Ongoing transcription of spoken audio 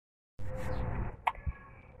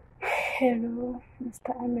Hello,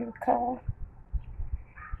 Mr. America.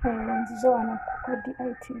 This is one of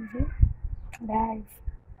O.D.I TV live.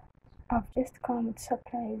 I've just come to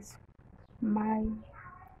surprise my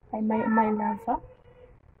lover.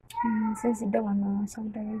 Since the one in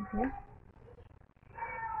Saudi Arabia.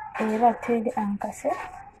 I tell the ankase.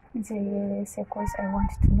 Because I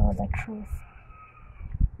want to know the truth.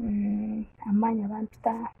 Amanya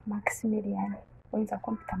bampita Maximilian. Oyinza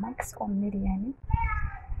kumpita Max or Million.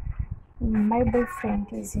 My boyfriend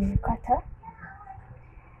is in Qatar.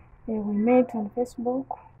 We met on Facebook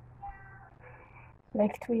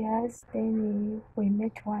like 2 years. Then we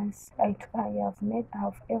met once. I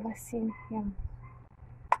have ever seen him,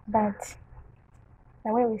 but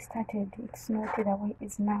the way we started, it's not the way it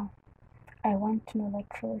is now. I want to know the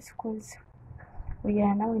truth because we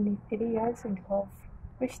are now in 3 years and we have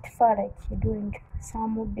reached far, like doing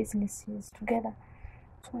some businesses together.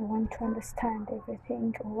 So I want to understand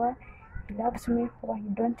everything, or he loves me or he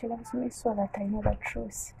don't love me, so that I know the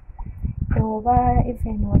truth. Or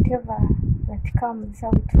even whatever that comes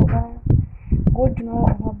out, over good no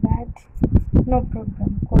or bad, no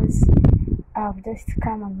problem, because I've just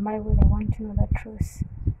come on my way. I want to know the truth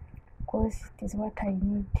because it is what I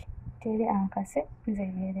need. Teri ankase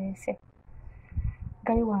nzeyerese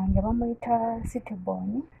gali wange bamuyita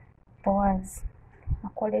Stebon Boaz,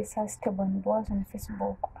 akolesa Stebon Boaz on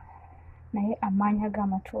Facebook, naye amanya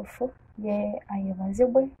gamatuufu ye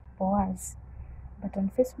ayebazibwe Boaz, but on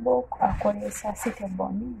Facebook akolesa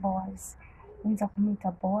Stebon Boaz. Oyinza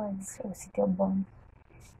kumuyita Boaz or Stebon.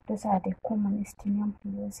 Those are the commonest name he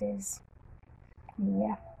uses.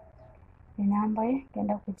 Yeah, enamba ye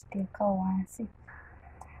genda kugiteeka wansi.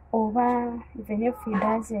 Or even if he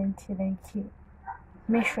doesn't like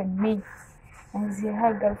mention me as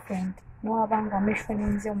her girlfriend, no abanga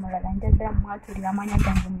mentioning them mulala njagala mwatuli amanya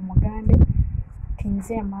gange mu mugambe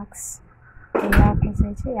tinze Max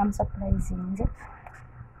eyakoze I'm surprising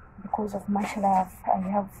because of much love I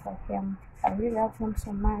have for him. I really love him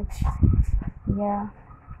so much. Yeah,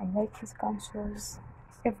 I like his counsels,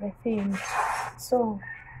 everything. So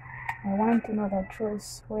I want to know the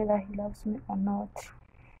truth, whether he loves me or not,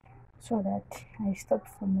 so that I stop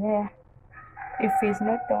from there. If he's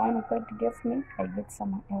not the one who God gave me, I get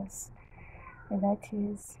someone else. And that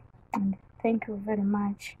is, and thank you very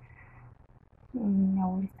much. I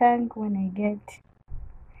will thank when I get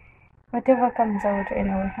whatever comes out.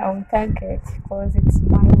 Anyway, I will thank it because it's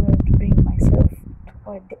my way to bring myself to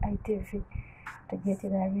O.D.I TV to get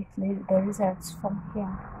the results from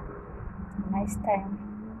him. Nice time.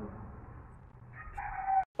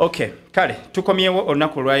 Okay, kale tukomyewo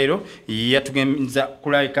olunaku lwairo yatugenza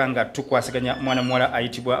kulabika nga tukwasaganya mwana muwala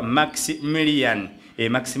ayitibwa Maximilian.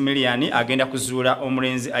 Maximilian agenda kuzuula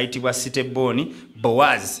omulenzi ayitibwa Stebon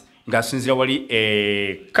Boaz ng'asinzira wali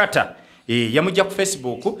Qatar. Yamujja ku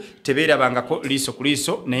Facebook tebeerabangako liiso ku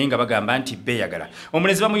liiso naye nga bagamba nti beeyagala.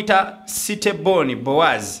 Omulenzi bamuyita Stebon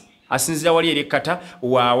Boaz asinzira wali eri Qatar,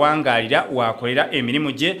 wawangalira wakolera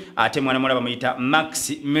emirimu gye, ate mwana muwala bamuyita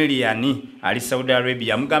Maximilian ali Saudi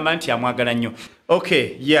Arabia. Mugamba nti amwagala nnyo.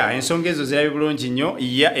 Okay, yeah, ensonga ezo zirabe bulungi nnyo.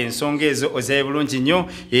 Yeah, ensonga ezo ozirabe bulungi nnyo.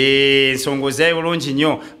 Ensonga ozirabe bulungi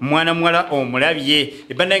nnyo. Mwana muwala omulabye.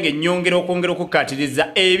 Ebbanange nnyongera okwongera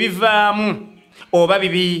okukkaatiriza ebivaamu oba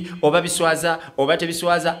bibi oba biswaza oba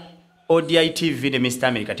tebiswaza. O.D.I TV ne Mr.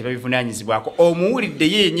 America tebabivunaanyizibwako. Omuwulidde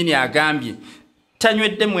ye yennyini agambye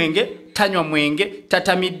tanywedde mwenge, tanywa mwenge,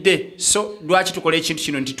 tatamidde. So lwaki tukola ekintu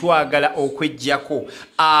kino nti twagala okwejjako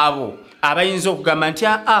abo abayinza okugamba nti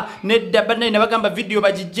nedda bannayina bagamba video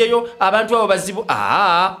bagijjeyo abantu abo bazibu.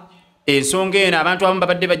 Ensonga eno abantu abamu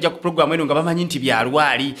babadde bajja ku programu eno nga bamanyi nti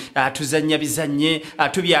byalwali, tuzannya bizannye,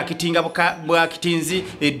 tubyakitinga bwakitinzi,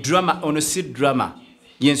 drama ono si drama.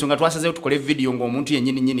 Yensonga twasazeewo tukole video ng'omuntu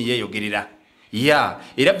yennyini nnyini yeeyogerera. Yeah,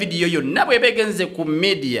 era video yonna bwebegenze ku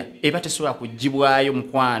media eba tesobola kugibwayo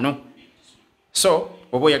mukwano. So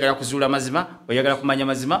oba oyagala kuzuula mazima, oyagala kumanya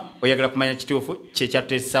mazima, oyagala kumanya kituufu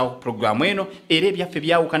kyekyatuteesawo programu eno, era ebyaffe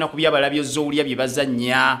byawukana ku byabalabyo z'owulya bye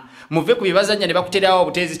bazannya. Muve ku bye bazannya ne bakuterawo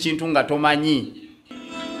obuteezi kintu nga tomanyi.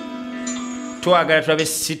 Twagala tulabe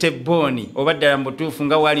Stebon oba ddala mu butuufu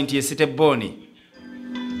nga waali nti ye Stebon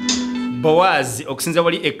Boaz okusinza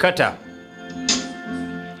wali Qatar.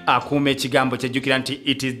 Akume ekigambo kyejjukira nti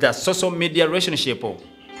it is the social media relationship.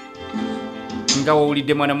 Nga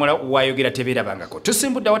wawulidde mwana muwala wayogera tebeerabangako.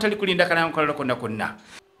 Tusimbudde awatali kulinda kanankolero konna konna.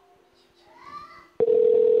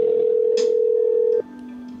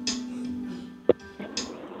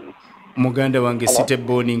 Muganda wange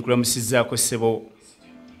Stebon nkulamusizzaako ssebo.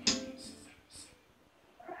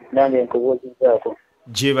 Nange nkubuuzizzaako.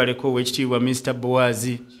 Gyebaleko ow'ekitiibwa Mr. Boaz.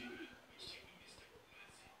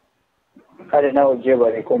 kale nawe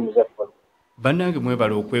gyebaleko Muzaffar. Bannange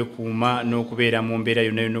mwebala okwekuuma n'okubeera mu mbeera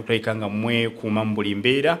yonna yonna okulabika nga mwekuuma mu buli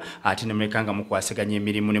mbeera ate ne muleka nga mukwasaganya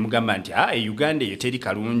emirimu ne mugamba nti Uganda eyo teri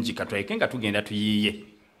kalungi katwalike nga tugenda tuyiiye.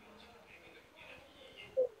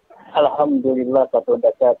 Alhamdulillah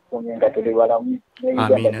Katonda kyatukumye nga tuli balamu.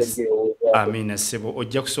 Amina ssebo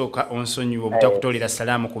ojja kusooka onsonyiwa obutakutolera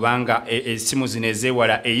salaamu kubanga essimu zino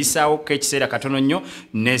ezeewala eyisaawo ko ekiseera katono nnyo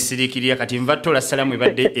neesiriikirira kati nva tola salaamu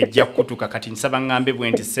ebadde ejja kukutuka kati nsaba ŋŋambe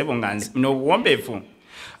bwe nti ssebo nga n'obuwombeefu.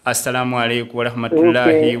 Assalaamu alaikum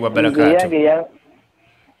warahmatullahi wabarakaatu.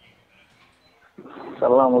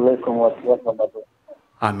 Salaamu alaikum warahmatullahi.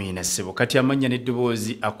 Amina ssebo kati amannya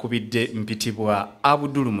n'eddoboozi akubidde mpitibwa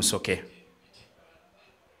Abdul Musoke.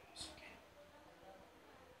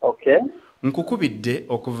 Okay. Nkukubidde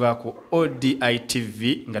okuva ku O.D.I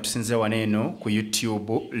TV nga tusinze waneeno ku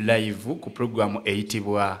YouTube live ku programu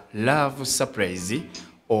eyitibwa Lovesurprise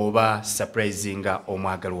oba surprisinga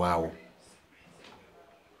omwagalwawo.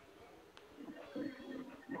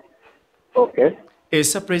 Okay.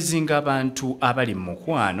 Surprisinga abantu abali mu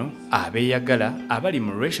mukwano, abeeyagala, abali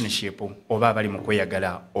mu relationship oba abali mu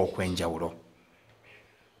kweyagala okwenjawulo.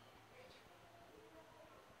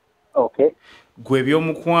 Okay. Gwe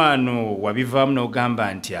ebyomukwano wabivaamu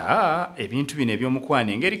n'ogamba nti ebintu bino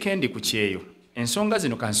ebyomukwano engeri kendi ku kyeyo ensonga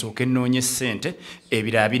zino kansooke nnoonye ssente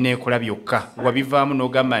ebirala bineekola byokka wabivaamu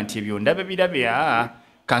n'ogamba nti ebyo ndabe birabe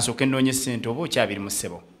kansooke nnoonye ssente oba okyabiri mu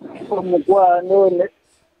ssebo.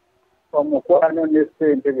 Omukwano ne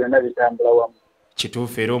ssente byonna bitambula wamu.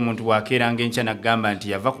 Kituufu era omuntu bw'akeeranga enkya n'agamba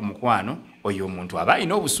nti yava ku mukwano oyo omuntu aba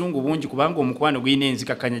alina obusungu bungi kubanga omukwano gulina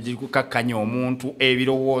enzikakkanya giri kukakkanya omuntu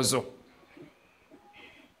ebirowoozo.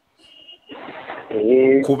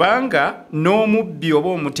 Kubanga n'omubbi oba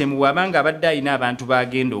omutemu bw'abanga abadde alina abantu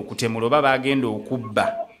bagenda okutemula oba bagenda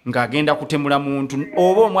okubba ng'agenda kutemula muntu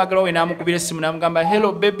oba omwagala we n'amukubira essimu n'amugamba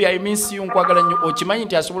hello baby I miss you nkwagala nnyo okimanyi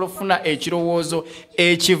nti asobola okufuna ekirowoozo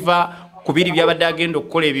ekiva ku biri by'abadde agenda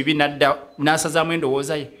okukola ebibi nadda n'asazaamu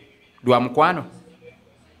endowooza ye lwa mukwano.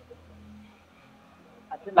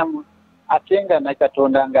 Ate nga ne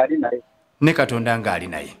Katonda ng'ali naye. Ne Katonda ng'ali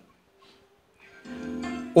naye.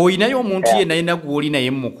 Oyinayo omuntu yenna yenna gw'oli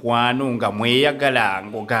naye mu mukwano nga mweyagala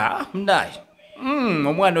ngoga ndaye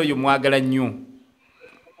omwana oyo mwagala nnyo.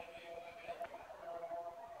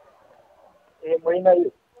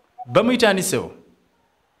 Bamuyitaani sebo?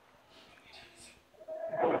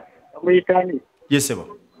 Bamuyitaani? Ye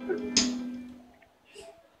sebo.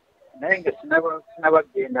 Naye nga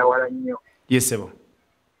sinabagenda wala nnyo. Ye sebo.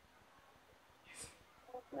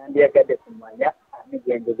 Nandyagadde kumanya ani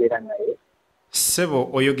genjogera naye. Sebo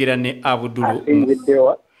oyogera ne Abdulu.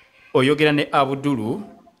 Oyogera ne Abdulu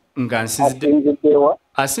nga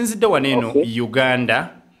asinzidde waneeno Uganda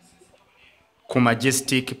ku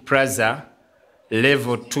Majestic Plaza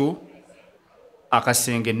level 2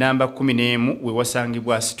 akasenge namba 11 we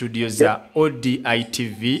wasangibwa studio za O.D.I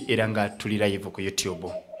TV era nga tuli live ku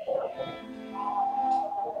YouTube.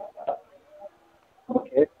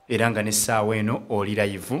 Era nga ne ssaawa eno oli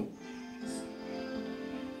live.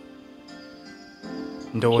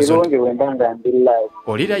 Ndowooza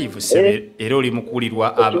oli live sebe era oli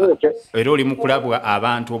mukulabwa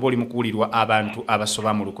abantu oba oli mukuulirwa abantu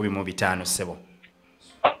abasoba mu 1,500 sebo.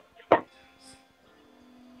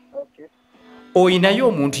 Oyinayo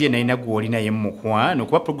omuntu yenna alina gw'oli naye mu mukwano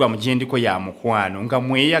kuba puroguramu gye ndiko ya mukwano nga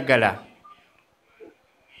mweyagala.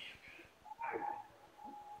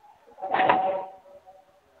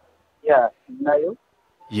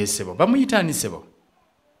 Yes sebo. Bamuyitaani sebo?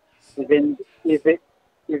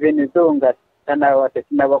 Even though nga tanawa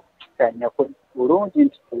tetunaba kukkanya bulungi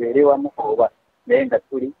nti tubeere wamu oba naye nga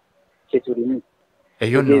tuli kyetulimu.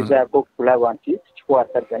 Eyo ngezaako okulaba nti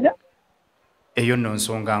tukikwasaganya. Eyo nno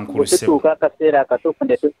nsonga nkulu sebo. Tutuuka akaseera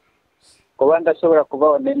akatuufu kubanga sobola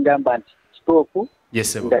kubaawo ne ngamba nti kituufu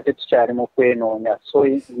nga tetukyali mu kwenoonya. So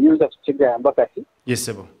nyinza kukigamba kati. Yes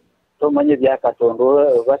sebo. Tomanye bya Katonda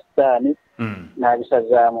oba sitaani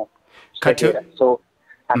n'abisazaamu. So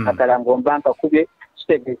akatala ngomba nkakubye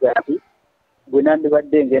kitegeeza nti bwe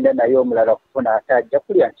nandibadde ngenda naye omulala kufuna ate ajja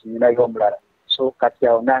kulya nti ninayo omulala. So kati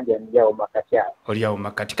awo nange ndyawo makati awo. Oliawo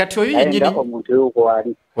makati. Kati oyo yennyini omuntu oyo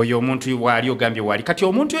waali. Oyo omuntu waali ogambye waali. Kati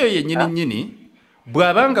omuntu oyo yennyini nnyini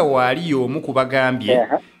bw'abanga waali y'omu ku bagambye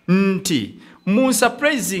nti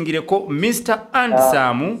munsurprisingireko Mr.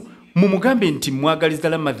 Handsome mumugambe nti mwagaliza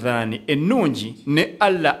Ramadhan ennungi ne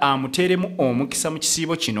Allah amuteeremu omukisa mu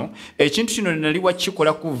kisiibo kino. Ekintu kino nali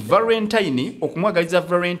wakikola ku Valentine okumwagaliza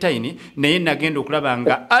Valentine naye nagenda okulaba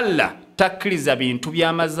nga Allah takkiriza bintu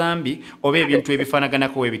by'amazambi oba ebintu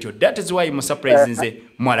ebifaanaganako ebityo. That is why musurprise nze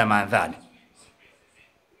mwa Ramadhan.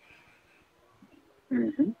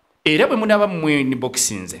 era bwe munaba mweni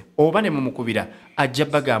boxinze oba ne mumukubira ajja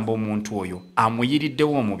bagamba omuntu oyo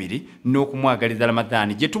amuyiriddewo omubiri n'okumwagaliza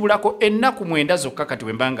Ramadhaani gye tubulako ennaku 9 zokka kati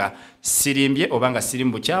bwe mbanga sirimbye oba nga siri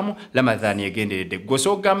mu bukyamu Ramadhaani egenderedde gwe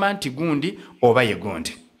ogamba nti gundi oba ye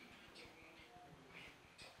gundi.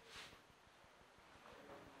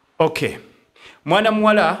 Okay. Mwana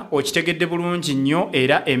muwala okitegedde bulungi nnyo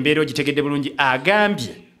era embeera ogitegedde bulungi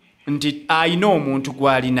agambye nti ayina omuntu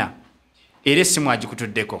gw'alina era essimu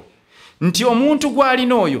agikutuddeko nti omuntu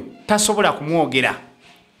gw'alina oyo tasobola kumwogera.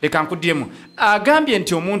 Leka nkuddiremu agambye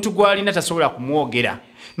nti omuntu gw'alina tasobola kumwogera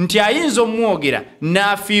nti ayinza omwogera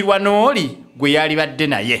n'afiirwa n'oli gwe yali badde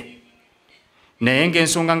naye. Naye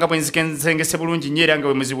ng'ensonga nga bwe nzikensengese bulungi nnyo era nga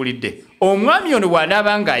bwe muzibulidde omwami ono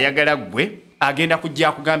bw'anaaba ng'ayagala ggwe agenda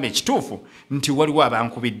kujja kugamba ekituufu nti waliwo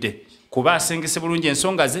abankubidde kuba asengese bulungi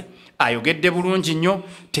ensonga ze ayogedde bulungi nnyo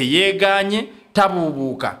teyeeganye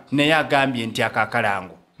tabuubuuka naye agambye nti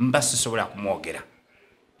akaakalango mba sisobola kumwogera.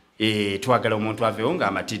 Twagala omuntu aveewo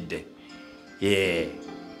ng'amatidde.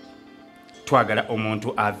 Twagala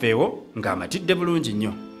omuntu aveewo ng'amatidde bulungi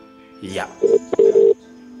nnyo.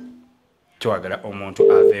 Twagala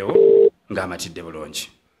omuntu aveewo ng'amatidde bulungi.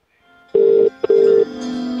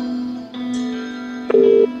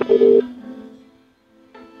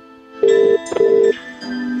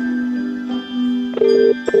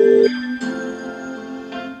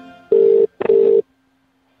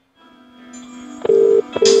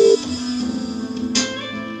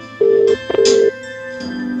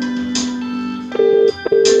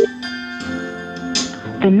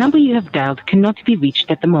 The number you have dialed cannot be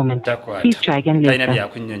reached at the moment. Please try again later.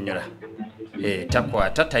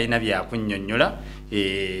 Takwata talina byakunnyonnyola.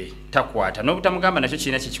 Takwata n'obutamugamba nakyo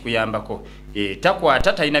kirina kikikuyambako.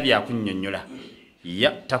 Takwata talina byakunnyonnyola.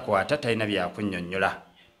 Takwata talina byakunnyonnyola.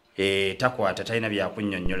 Takwata talina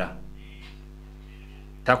byakunnyonnyola.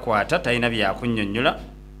 Takwata talina byakunnyonnyola.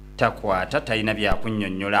 Takwata talina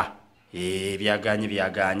byakunnyonnyola.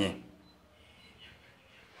 Byaganye.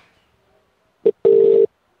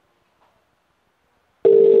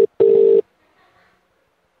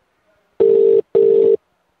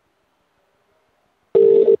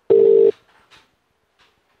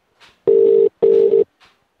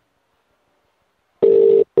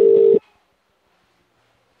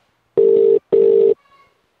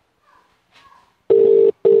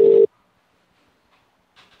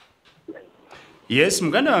 Yes,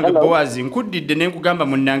 muganda wange Boaz nkuddidde ne nkugamba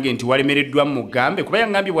munnange nti walemereddwa mu mugambe kuba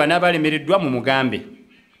yangambye bw'anaaba alemereddwa mu mugambe.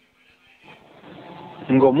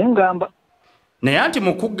 Ng'omungamba. Naye anti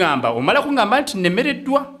mu kugamba omala kugamba nti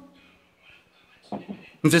nnemereddwa.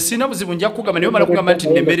 Nze sina buzibu nja kugamba naye omala kugamba nti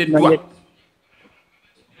nnemereddwa.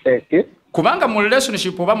 Kubanga mu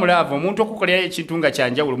relationship oba mulava omuntu okukolera ekintu nga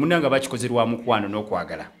kyanjawulo munnange bakikozerwa mukwano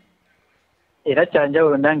n'okwagala. Era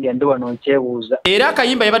kyanjawulo nange ndi wano nkyebuuza. Era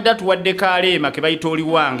akayimba yabadde atuwadde kaleema ke bayita oli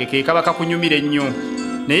wange ke kaba kakunyumira ennyo.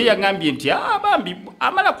 Naye yagambye nti bambi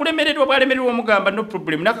amala kulemererwa bwalemererwa omugamba no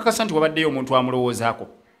problem nakakasa nti wabaddeyo omuntu amulowoozaako.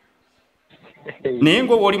 Naye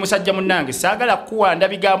ng'oli musajja munnange saagala kuwanda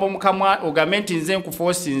bigambo mukamwa ogambe nti nze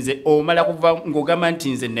nkufoosinze omala kuva ng'ogamba nti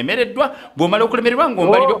nze nnemereddwa bw'omala okulemererwa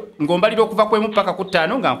ng'ombalira okuva ku 1 mpaka ku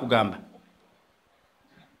 5 nga nkugamba.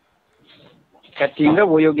 Kati nga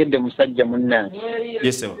bw'oyogedde musajja munnange.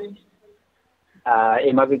 Yes sir.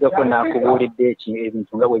 Emabegako n'akubuulidde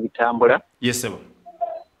ebintu nga bwe bitambula. Yes sir.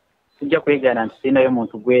 Tujja kwegaana nti sirinayo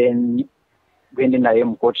omuntu gwe ndi naye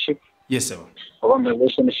mu courtship. Yes sir. Oba mu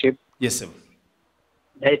relationship. Yes sir.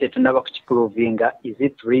 Naye tetunnaba kukiprovinga. Is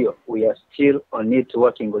it real? We are still on it,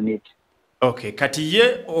 working on it. Okay, kati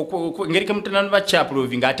ye ngeri ke mutananva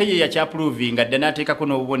kyaprovinga ate ye yakyaprovinga dda n'ateekako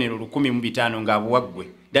n'obubonero 15 ng'abuwaggwe.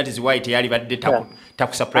 That is why teyali badde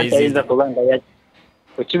taku surprise. Ayinza kubanga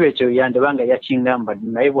ekiba ekyo yandibanga yakingamba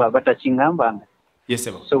naye bw'aba takingambanga. Yes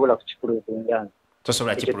sir. Sobola kukiprovinga.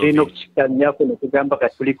 Tosobola kiprovinga. Tulina okukikanyako ne tugamba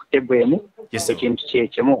kati tuli ku tebo emu ekintu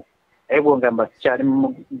kyekimu. Naye bw'ongamba tukyali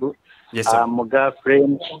mu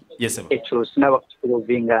girlfriend. Yes sir. Ekyo sinaba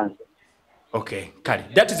kukiprovinga. Okay, kale.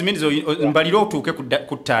 That is means mbaliro otuuke ku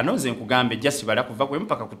 5 ze nkugambe just bala kuva ku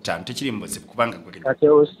mpaka ku 5 tekiri mbozi kubanga kweke. Kati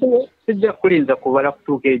sijja kulinza kubala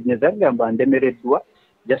kutuuka enyeza gamba ndemereddwa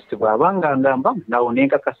just bw'abanga ngamba nawo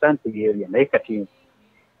nenkakasa nti yeyo naye kati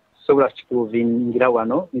sobola kukiprovingira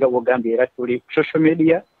wano nga bw'ogambye era tuli social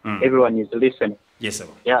media. Everyone is listening. Yes sir.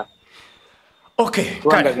 Yeah. Okay,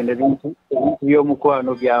 kale. Ebintu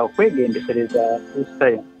by'omukwano byawe kwegendesereza this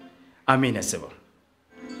time. Amina sebo.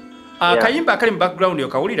 Akayimba akali mu background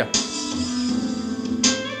okawulira.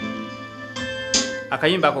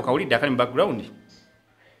 Akayimba ako kawulidde akali mu background.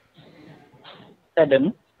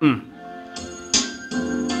 Adam.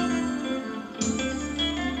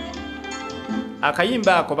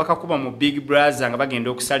 akayimba ako bakakuba mu Big Brother nga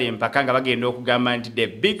bagenda okusala empaka nga bagenda okugamba nti the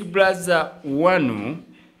Big Brother one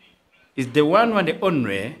is the one and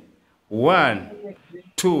only 1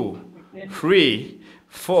 2 3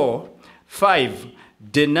 4 5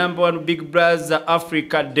 the number one Big Brother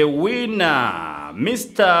Africa, the winner,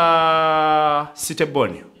 Mr.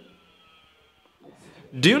 Sitebonio.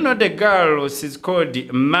 Do you know the girl is called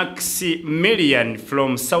Maximilian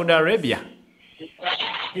from Saudi Arabia?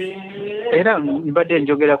 Era mbadde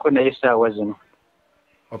njogerako naye saawa zino.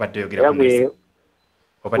 Obadde yogerako.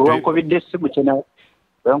 Bankubidde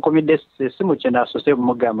essimu kye naasose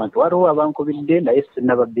mugamba nti waliwo abankubidde naye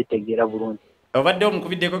sinnababitegeera bulungi. Obadde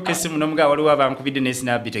omukubiddeko kessimu n'omugamba waliwo abankubidde naye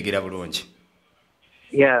sinnababitegeera bulungi.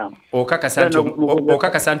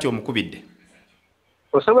 Okakasa nti omukubidde.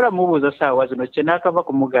 Osobola mubuuza saawa zino kye naakava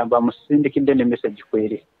kumugamba amusindikidde ne message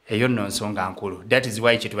kweri. Eyo nno nsonga nkulu. That is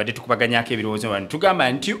why kyetubadde tukubaganyako ebirowoozo wano.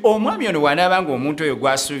 Tugamba nti omwami ono bw'anaabanga omuntu oyo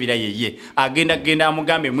gw'asuubira yeye agenda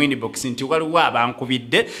amugambe mu inbox nti waliwo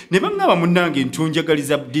abankubidde ne bangamba munnange nti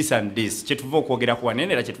onjagaliza this and this. Kyetuva okwogera ku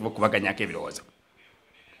wanene era kyetuva okubaganyako ebirowoozo.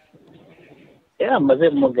 Era mmaze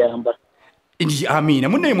mugamba. Amina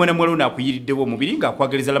munnaye mwana muwala ono akuyiriddewo omubiri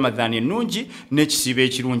ng'akwagaliza Ramadhan ennungi n'ekisiibo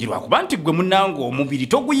ekirungi lwakuba nti gwe munnange omubiri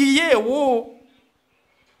toguyiyeewo.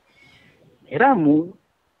 Era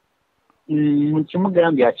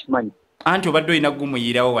kimugambye akimanyi. Anti obadde olina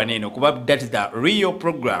gumuyirawo waneeno kuba that is the real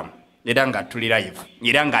program era nga tuli live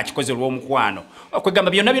era ng'akikoze olw'omukwano.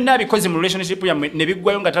 Okwegamba byonna abikoze mu relationship yammwe ne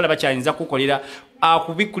biggwayo nga talaba kyayinza kukolera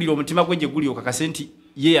akubikkulira omutima gwe gye guli okakase nti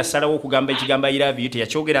ye yasalawo okugamba ekigambo I love you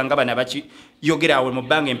teyakyogera nga bana bakiyogera awo mu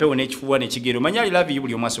bbanga empewo n'ekifuba n'ekigero manya I love you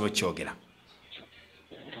buli omu asobola okukyogera.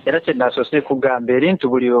 Era kye naasose kugamba eri nti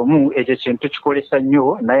buli omu ekyo kintu kikolesa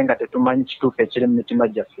nnyo naye nga tetumanyi kituufu ekiri mu mitima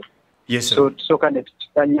gyaffe. So tusooka ne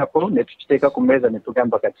tukitanyako ne tukiteeka ku mmeeza ne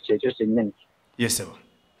tugamba kati kyekyo kyennyini.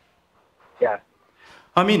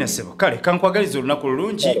 Amina sebo kale kankwagaliza olunaku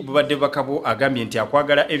lulungi bubadde bakabo agambye nti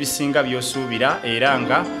akwagala ebisinga by'osuubira era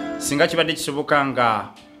nga singa kibadde kisoboka nga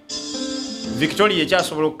Victoria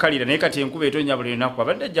ekyasobola okukalira naye kati enkuba etonnya buli lunaku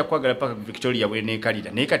abadde ajja kwagala paka Victoria bwe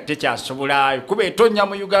neekalira naye kati tekyasobola kuba etonnya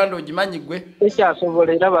mu Uganda ogimanyi gwe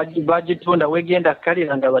tekyasobola era bagitunda wegenda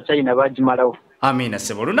kalira nga Abachina bagimalawo. Amina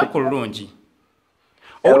sebo olunaku lulungi.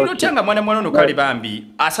 Olino tyanga mwana ono kale bambi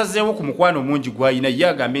asazeewo ku mukwano mungi gwayina ye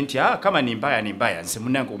agambye nti kama ni mbaya nse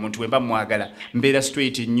munnange omuntu wemba mwagala mbeera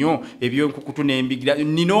straight nnyo ebyonkukutu n'embigira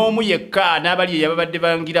nina omu yekka n'abali yababadde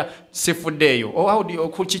bangira sefuddeeyo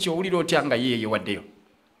kiki owulira otya nga yeeyo waddeyo.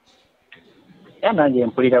 Nange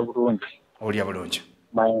mpulira bulungi. Olya bulungi.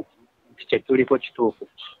 Kyetuliko kituufu.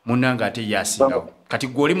 Munnange ate ye asingawo kati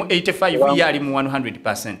gwe oli mu 85 ye ali mu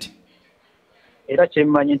 100%. Era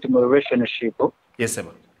kyemmanyi nti mu relationship yes sir.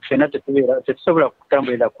 Fena tetusobola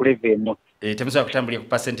kutambulira ku level eno. Temusobola kutambulira ku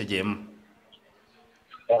percentage emu.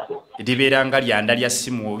 Libeera nga lyanda lya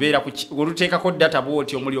simu obeera oluteekako data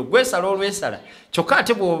bw'oti omuliro gwesala olwesala kyokka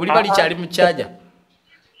ate bw'oli bali kyali mu kyaja.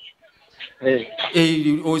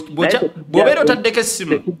 Bw'obeera otaddeko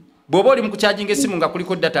essimu bw'oba oli mu kukyajinga essimu nga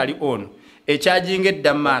kuliko data ali on ekyajinga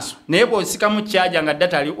edda maaso naye bw'osikamu kyaja nga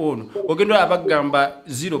data ali on ogenda abagamba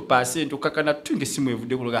 0% okakana tunga essimu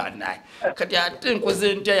evudde ku lugaa naye kati ate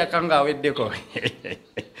nkoze ntya yakanga aweddeko.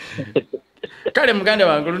 Kale muganda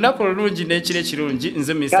wange olunaku lulungi n'ekiro ekirungi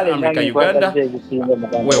nze Mr. America Uganda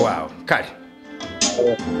weewaawo kale.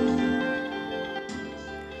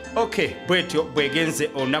 Okay, bwetyo bwegenze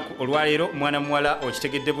olunaku olwaleero mwana muwala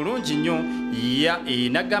okitegedde bulungi nnyo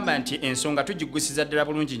nagamba nti ensonga tugigusiza ddala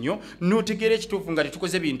bulungi nnyo n'otegeera ekituufu nga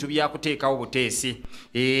tetukoze bintu byakuteekawo buteesi.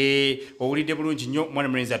 Owulidde bulungi nnyo mwana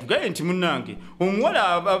mulenzi atugaye nti munnange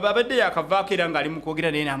omuwala abadde yakavaako era ng'ali mu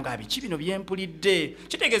kwogera naye namugamba biki bino byempulidde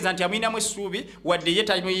kitegeeza nti amuyinamu essuubi wadde ye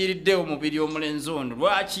tamuyiridde omubiri omulenzi ono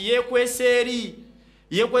lwaki yeekwese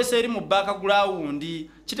eri mu background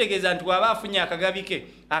kitegeeza nti waba afunye akagabi ke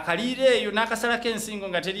akaliira eyo n'akasalako ensingo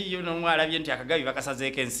nga teriyo n'omwalabye nti akagabi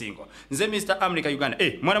bakasazeeko ensingo. Nze Mr. America Uganda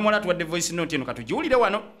mwana muwala tuwadde voice note eno katugiwulire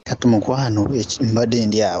wano. Kati mukwano mbadde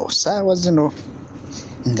ndi awo saawa zino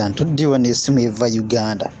nga ntuddewo n'essimu eva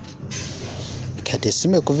Uganda kati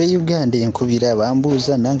essimu ekuva Uganda enkubira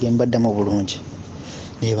bambuuza nange mbaddamu bulungi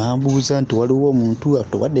ne bambuuza nti waliwo omuntu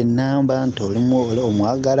atuwadde ennamba nti olimu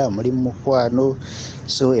omwagala muli mu mukwano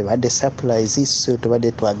so ebadde surprise so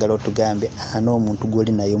tubadde twagala otugambe n'omuntu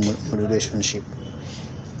gw'oli naye mu relationship.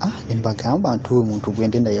 Mbagamba nti omuntu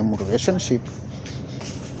gwendi naye mu relationship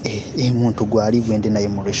muntu gwali gwendi naye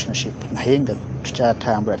mu relationship naye nga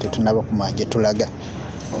tukyatambula tetunaba kumanja tulaga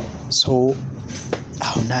so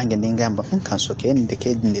awo nange nengamba kansoke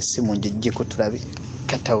ndeke n'essimu njijjeko tulabe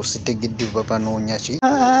kata usitegedde babanoonya ki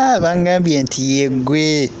bangambye nti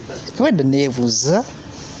yeggwe wadde neebuuza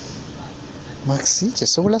Maxi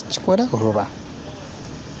kyesobola kukikola oluba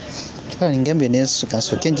kale ngambye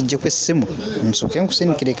nsooke njijjeko essimu nsooke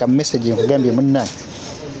nkusindikire ka message nkugambye munnange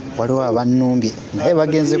waliwo abannumbye naye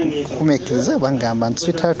bagenze kumeekiriza bangamba nti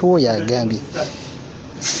sitaatu oyo agambye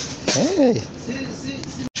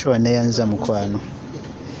sure neyanza mukwano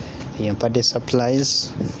ampade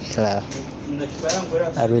surprise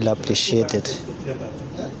I really appreciate it.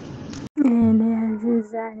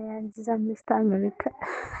 Neyanziza Mr. America.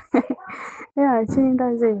 Yeah,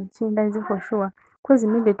 chindaze for sure. Cause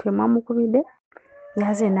immediately mwamukubide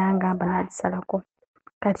yaze nangamba nagisalako.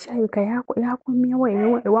 Kati kyayuka yakumyewo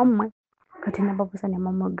ewammwe kati nababuuza ne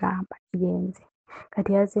mumugamba kigenze.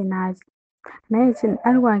 Kati yaze nazi. Naye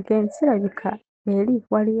aliwange nsirabika eri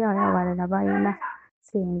waliyo abalala balina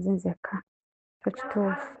sinzi nzekka.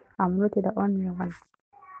 I'm not the only one.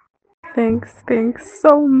 Thanks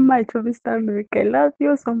so much, Mr. America. I love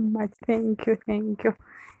you so much. Thank you.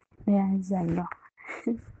 Yes, I know.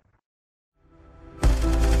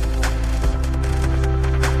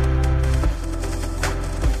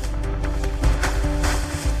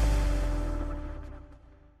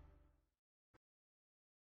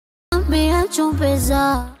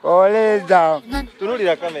 Oleza.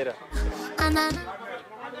 Tunulira kamera.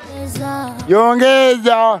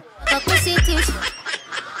 Yongeza.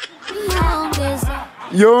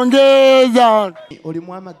 Yongeza.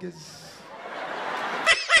 Olimu amagezi.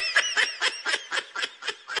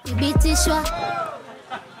 Bitishwa.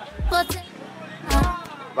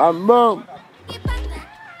 Ambo.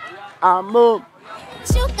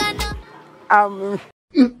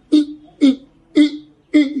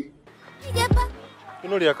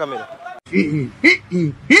 Tunulira kamera.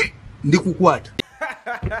 Ndikukwata.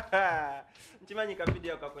 Nchimanyi ka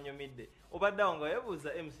video kakonyomidde. Obadde ngo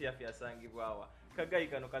yebuuza MC yafe yasangibwawa. Kagayi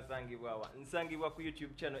kano kasangibwawa. Nsangibwa ku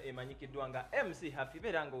YouTube channel emanyikiddwa nga MC Happy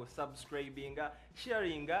berango subscribinga,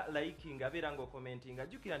 sharinga, likinga, berango commentinga.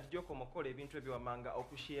 Jukira nti joko mokola ebintu ebiwamanga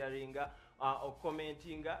okusharinga,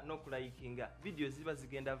 okukomentinga n'okulayikinga. Video ziba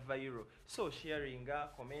zigenda viral. So sharinga,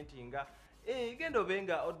 commentinga. Gendo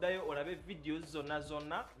benga O.D.I olabe videos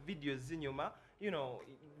zonna videos zinyuma,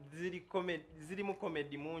 ziri mu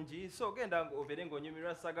comedy mungi. So genda oberengo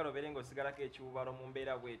nyumirwa sagala oberengo sigala ke chubalo mu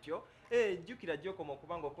mbeera bwetyo. Jukira joko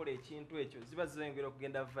mokubanga okola ekintu ekyo ziba zengera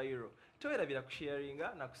okugenda viral. Toyerabira ku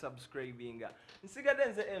sharinga na ku subscribinga. Nsigadde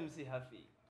nze MC Happy.